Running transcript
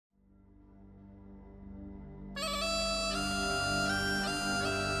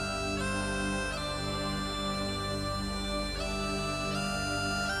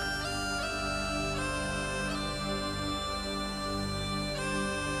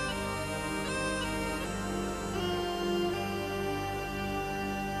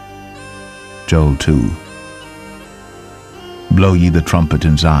Joel 2. Blow ye the trumpet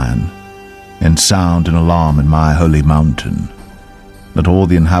in Zion, and sound an alarm in my holy mountain. Let all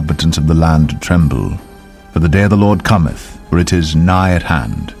the inhabitants of the land tremble, for the day of the Lord cometh, for it is nigh at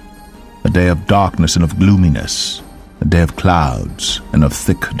hand, a day of darkness and of gloominess, a day of clouds and of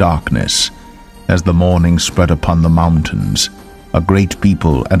thick darkness, as the morning spread upon the mountains, a great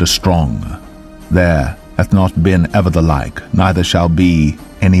people and a strong. There hath not been ever the like, neither shall be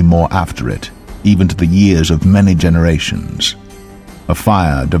any more after it, even to the years of many generations. A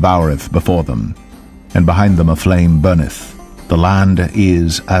fire devoureth before them, and behind them a flame burneth. The land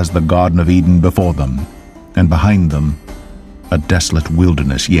is as the Garden of Eden before them, and behind them a desolate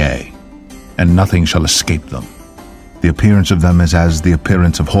wilderness, yea, and nothing shall escape them. The appearance of them is as the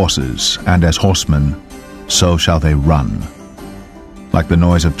appearance of horses, and as horsemen, so shall they run. Like the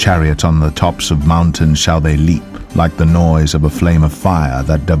noise of chariots on the tops of mountains shall they leap, like the noise of a flame of fire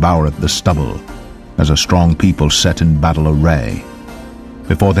that devoureth the stubble, as a strong people set in battle array.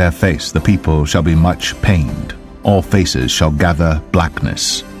 Before their face the people shall be much pained, all faces shall gather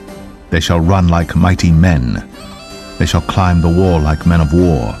blackness. They shall run like mighty men, they shall climb the wall like men of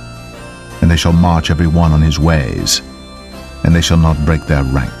war, and they shall march every one on his ways, and they shall not break their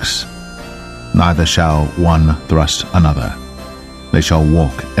ranks. Neither shall one thrust another. They shall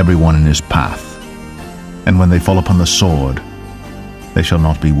walk every one in his path, and when they fall upon the sword, they shall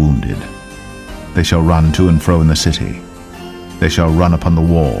not be wounded. They shall run to and fro in the city. They shall run upon the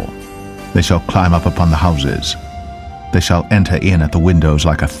wall. They shall climb up upon the houses. They shall enter in at the windows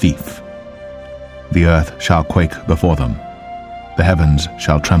like a thief. The earth shall quake before them. The heavens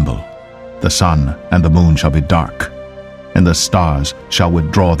shall tremble. The sun and the moon shall be dark, and the stars shall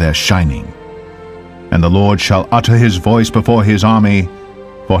withdraw their shining. And the Lord shall utter his voice before his army,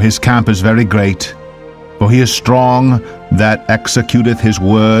 for his camp is very great, for he is strong that executeth his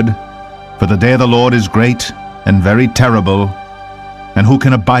word. For the day of the Lord is great and very terrible, and who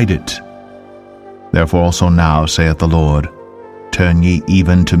can abide it? Therefore also now, saith the Lord, turn ye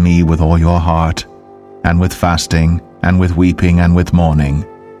even to me with all your heart, and with fasting, and with weeping, and with mourning,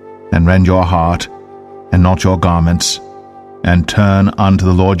 and rend your heart, and not your garments, and turn unto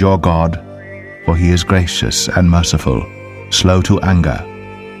the Lord your God, for he is gracious and merciful, slow to anger,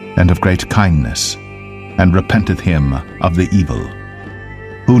 and of great kindness, and repenteth him of the evil.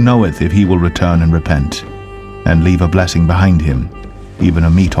 Who knoweth if he will return and repent, and leave a blessing behind him, even a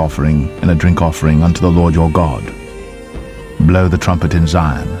meat offering and a drink offering unto the Lord your God? Blow the trumpet in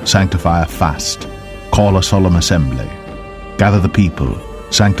Zion, sanctify a fast, call a solemn assembly. Gather the people,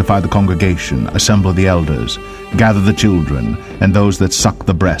 sanctify the congregation, assemble the elders, gather the children, and those that suck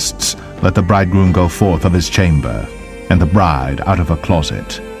the breasts. Let the bridegroom go forth of his chamber, and the bride out of her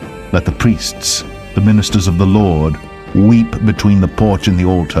closet. Let the priests, the ministers of the Lord, weep between the porch and the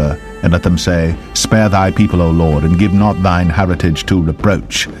altar, and let them say, Spare thy people, O Lord, and give not thine heritage to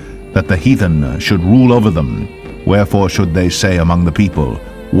reproach, that the heathen should rule over them. Wherefore should they say among the people,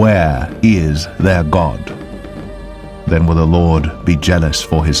 Where is their God? Then will the Lord be jealous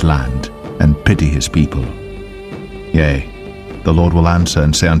for his land, and pity his people. Yea, the Lord will answer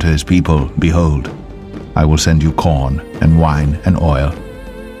and say unto his people, Behold, I will send you corn, and wine, and oil,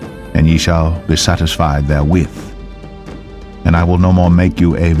 and ye shall be satisfied therewith. And I will no more make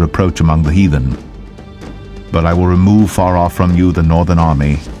you a reproach among the heathen, but I will remove far off from you the northern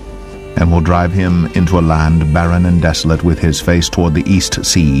army, and will drive him into a land barren and desolate, with his face toward the east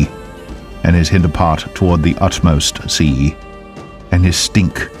sea, and his hinder part toward the utmost sea. And his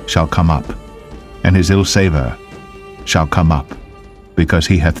stink shall come up, and his ill savour shall come up, because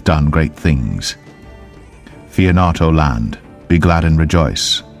he hath done great things. Fear not, O land, be glad and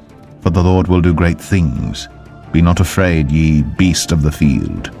rejoice, for the Lord will do great things. Be not afraid, ye beasts of the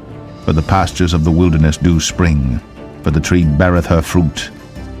field, for the pastures of the wilderness do spring, for the tree beareth her fruit,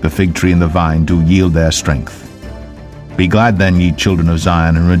 the fig tree and the vine do yield their strength. Be glad then, ye children of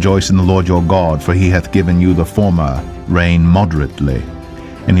Zion, and rejoice in the Lord your God, for he hath given you the former rain moderately,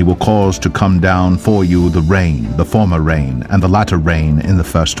 and he will cause to come down for you the rain, the former rain, and the latter rain in the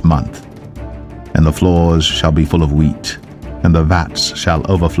first month. And the floors shall be full of wheat, and the vats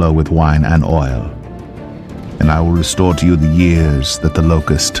shall overflow with wine and oil. And I will restore to you the years that the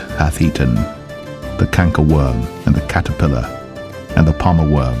locust hath eaten, the cankerworm, and the caterpillar, and the palmer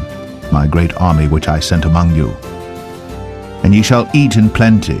worm, my great army which I sent among you. And ye shall eat in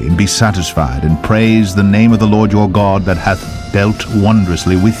plenty, and be satisfied, and praise the name of the Lord your God, that hath dealt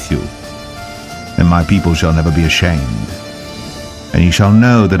wondrously with you. And my people shall never be ashamed. And ye shall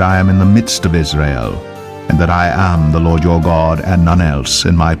know that I am in the midst of Israel, and that I am the Lord your God, and none else,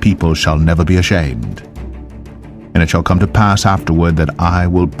 and my people shall never be ashamed. And it shall come to pass afterward that I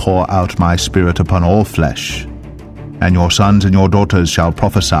will pour out my Spirit upon all flesh. And your sons and your daughters shall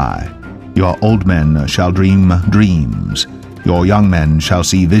prophesy. Your old men shall dream dreams. Your young men shall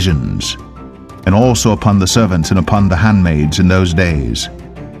see visions. And also upon the servants and upon the handmaids in those days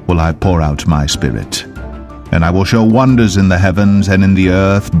will I pour out my Spirit. And I will show wonders in the heavens and in the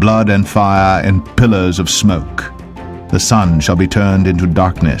earth, blood and fire and pillars of smoke. The sun shall be turned into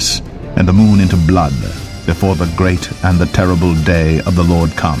darkness, and the moon into blood, before the great and the terrible day of the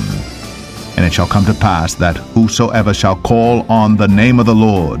Lord come. And it shall come to pass that whosoever shall call on the name of the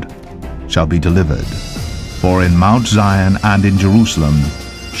Lord shall be delivered. For in Mount Zion and in Jerusalem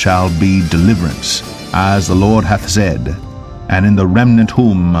shall be deliverance, as the Lord hath said, and in the remnant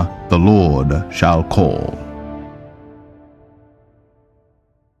whom the Lord shall call.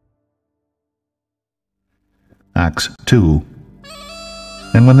 Acts 2.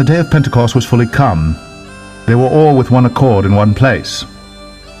 And when the day of Pentecost was fully come, they were all with one accord in one place.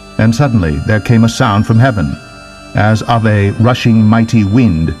 And suddenly there came a sound from heaven, as of a rushing mighty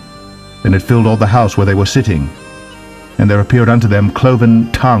wind, and it filled all the house where they were sitting. And there appeared unto them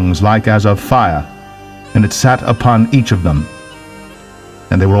cloven tongues like as of fire, and it sat upon each of them.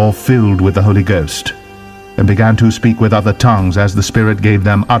 And they were all filled with the Holy Ghost, and began to speak with other tongues as the Spirit gave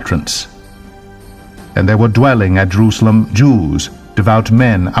them utterance. And there were dwelling at Jerusalem Jews, devout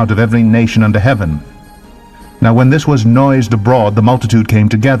men out of every nation under heaven. Now when this was noised abroad, the multitude came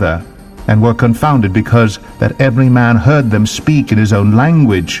together, and were confounded, because that every man heard them speak in his own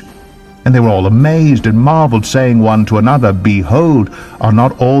language. And they were all amazed, and marveled, saying one to another, Behold, are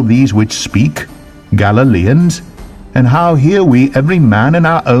not all these which speak Galileans? And how hear we every man in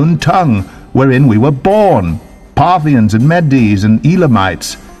our own tongue, wherein we were born, Parthians and Medes and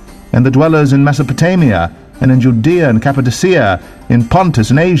Elamites, and the dwellers in Mesopotamia, and in Judea and Cappadocia, in Pontus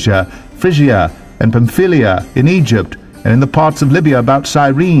and Asia, Phrygia and Pamphylia, in Egypt, and in the parts of Libya about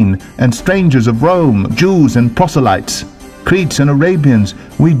Cyrene, and strangers of Rome, Jews and proselytes, Cretes and Arabians,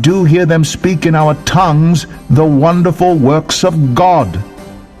 we do hear them speak in our tongues the wonderful works of God.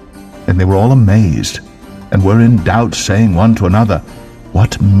 And they were all amazed, and were in doubt, saying one to another,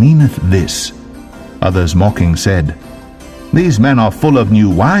 What meaneth this? Others mocking said, These men are full of new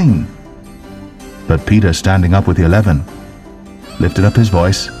wine. But Peter, standing up with the 11, lifted up his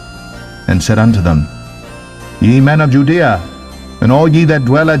voice, and said unto them, Ye men of Judea, and all ye that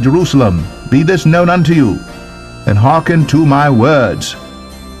dwell at Jerusalem, be this known unto you, and hearken to my words.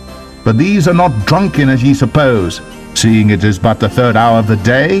 For these are not drunken as ye suppose, seeing it is but the 3rd hour of the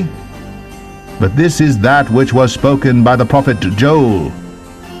day. But this is that which was spoken by the prophet Joel.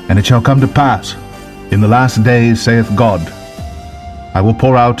 And it shall come to pass, in the last days, saith God, I will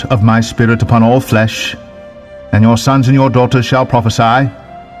pour out of my Spirit upon all flesh, and your sons and your daughters shall prophesy,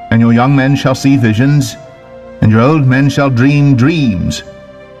 and your young men shall see visions, and your old men shall dream dreams.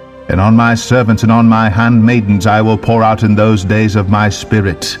 And on my servants and on my handmaidens I will pour out in those days of my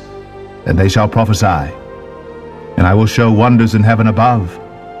Spirit, and they shall prophesy. And I will show wonders in heaven above,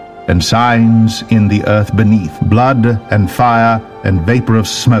 and signs in the earth beneath, blood and fire and vapor of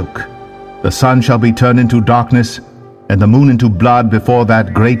smoke. The sun shall be turned into darkness, and the moon into blood, before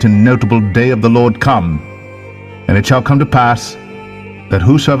that great and notable day of the Lord come. And it shall come to pass, that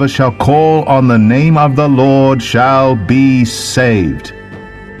whosoever shall call on the name of the Lord shall be saved.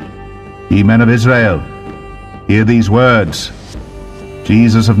 Ye men of Israel, hear these words.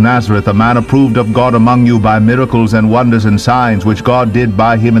 Jesus of Nazareth, a man approved of God among you by miracles and wonders and signs, which God did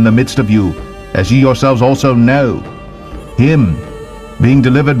by him in the midst of you, as ye yourselves also know. Him, being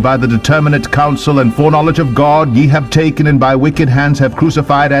delivered by the determinate counsel and foreknowledge of God, ye have taken, and by wicked hands have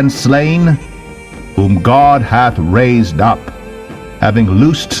crucified and slain, whom God hath raised up, having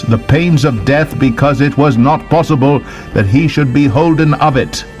loosed the pains of death, because it was not possible that he should be holden of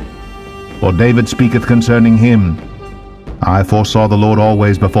it. For David speaketh concerning him, I foresaw the Lord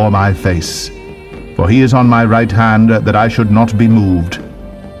always before my face, for he is on my right hand, that I should not be moved.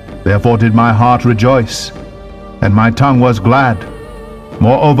 Therefore did my heart rejoice, and my tongue was glad.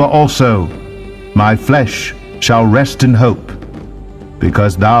 Moreover also, my flesh shall rest in hope,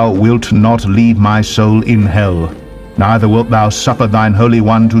 because thou wilt not leave my soul in hell, neither wilt thou suffer thine Holy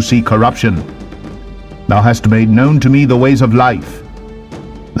One to see corruption. Thou hast made known to me the ways of life.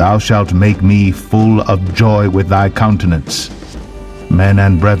 Thou shalt make me full of joy with thy countenance. Men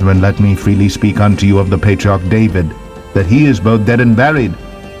and brethren, let me freely speak unto you of the patriarch David, that he is both dead and buried,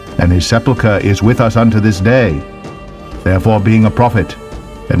 and his sepulchre is with us unto this day. Therefore, being a prophet,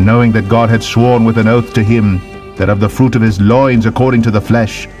 and knowing that God had sworn with an oath to him, that of the fruit of his loins according to the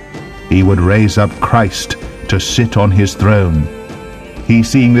flesh, he would raise up Christ to sit on his throne, he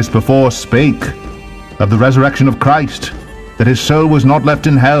seeing this before spake, of the resurrection of Christ, that his soul was not left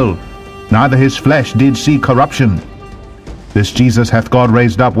in hell, neither his flesh did see corruption. This Jesus hath God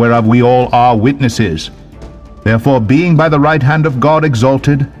raised up, whereof we all are witnesses. Therefore, being by the right hand of God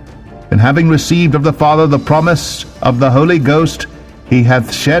exalted, and having received of the Father the promise of the Holy Ghost, he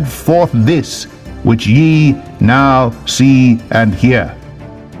hath shed forth this, which ye now see and hear.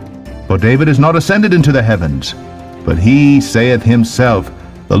 For David is not ascended into the heavens, but he saith himself,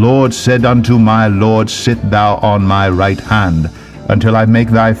 The Lord said unto my Lord, Sit thou on my right hand, until I make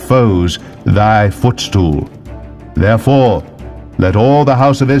thy foes thy footstool. Therefore, let all the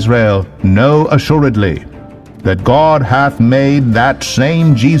house of Israel know assuredly that God hath made that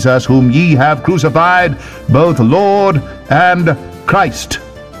same Jesus whom ye have crucified, both Lord and Christ.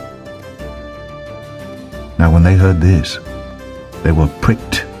 Now when they heard this, they were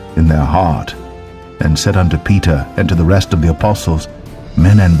pricked in their heart, and said unto Peter and to the rest of the apostles,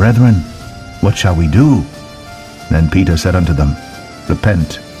 Men and brethren, what shall we do? Then Peter said unto them,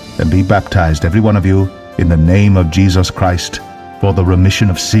 Repent, and be baptized every one of you in the name of Jesus Christ, for the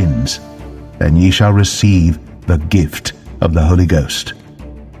remission of sins, and ye shall receive the gift of the Holy Ghost.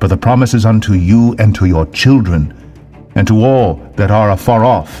 For the promise is unto you and to your children, and to all that are afar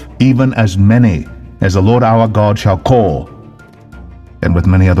off, even as many as the Lord our God shall call. And with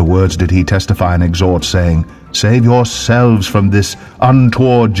many other words did he testify and exhort, saying, Save yourselves from this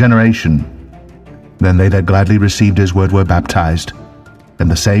untoward generation. Then they that gladly received his word were baptized, and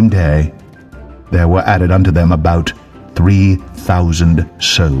the same day there were added unto them about 3,000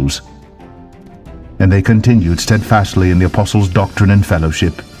 souls. And they continued steadfastly in the apostles' doctrine and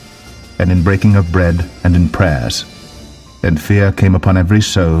fellowship, and in breaking of bread, and in prayers. And fear came upon every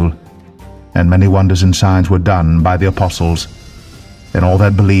soul, and many wonders and signs were done by the apostles. And all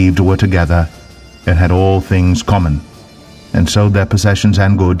that believed were together, and had all things common, and sold their possessions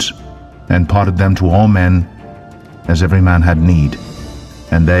and goods, and parted them to all men, as every man had need.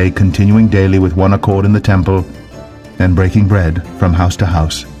 And they, continuing daily with one accord in the temple, and breaking bread from house to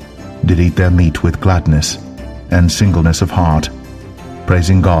house, did eat their meat with gladness and singleness of heart,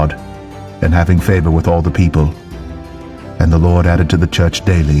 praising God, and having favor with all the people. And the Lord added to the church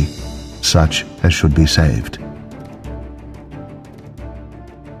daily such as should be saved.